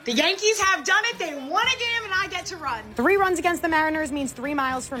The Yankees have done it. They won a game and I get to run. 3 runs against the Mariners means 3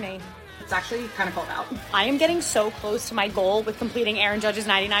 miles for me. It's actually kind of cold out. I am getting so close to my goal with completing Aaron Judge's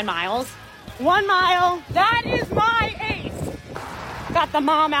 99 miles. 1 mile. That is my ace. Got the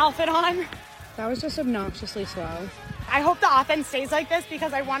mom outfit on. That was just obnoxiously slow. I hope the offense stays like this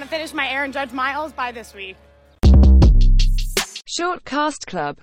because I want to finish my Aaron Judge miles by this week. Short Cast Club.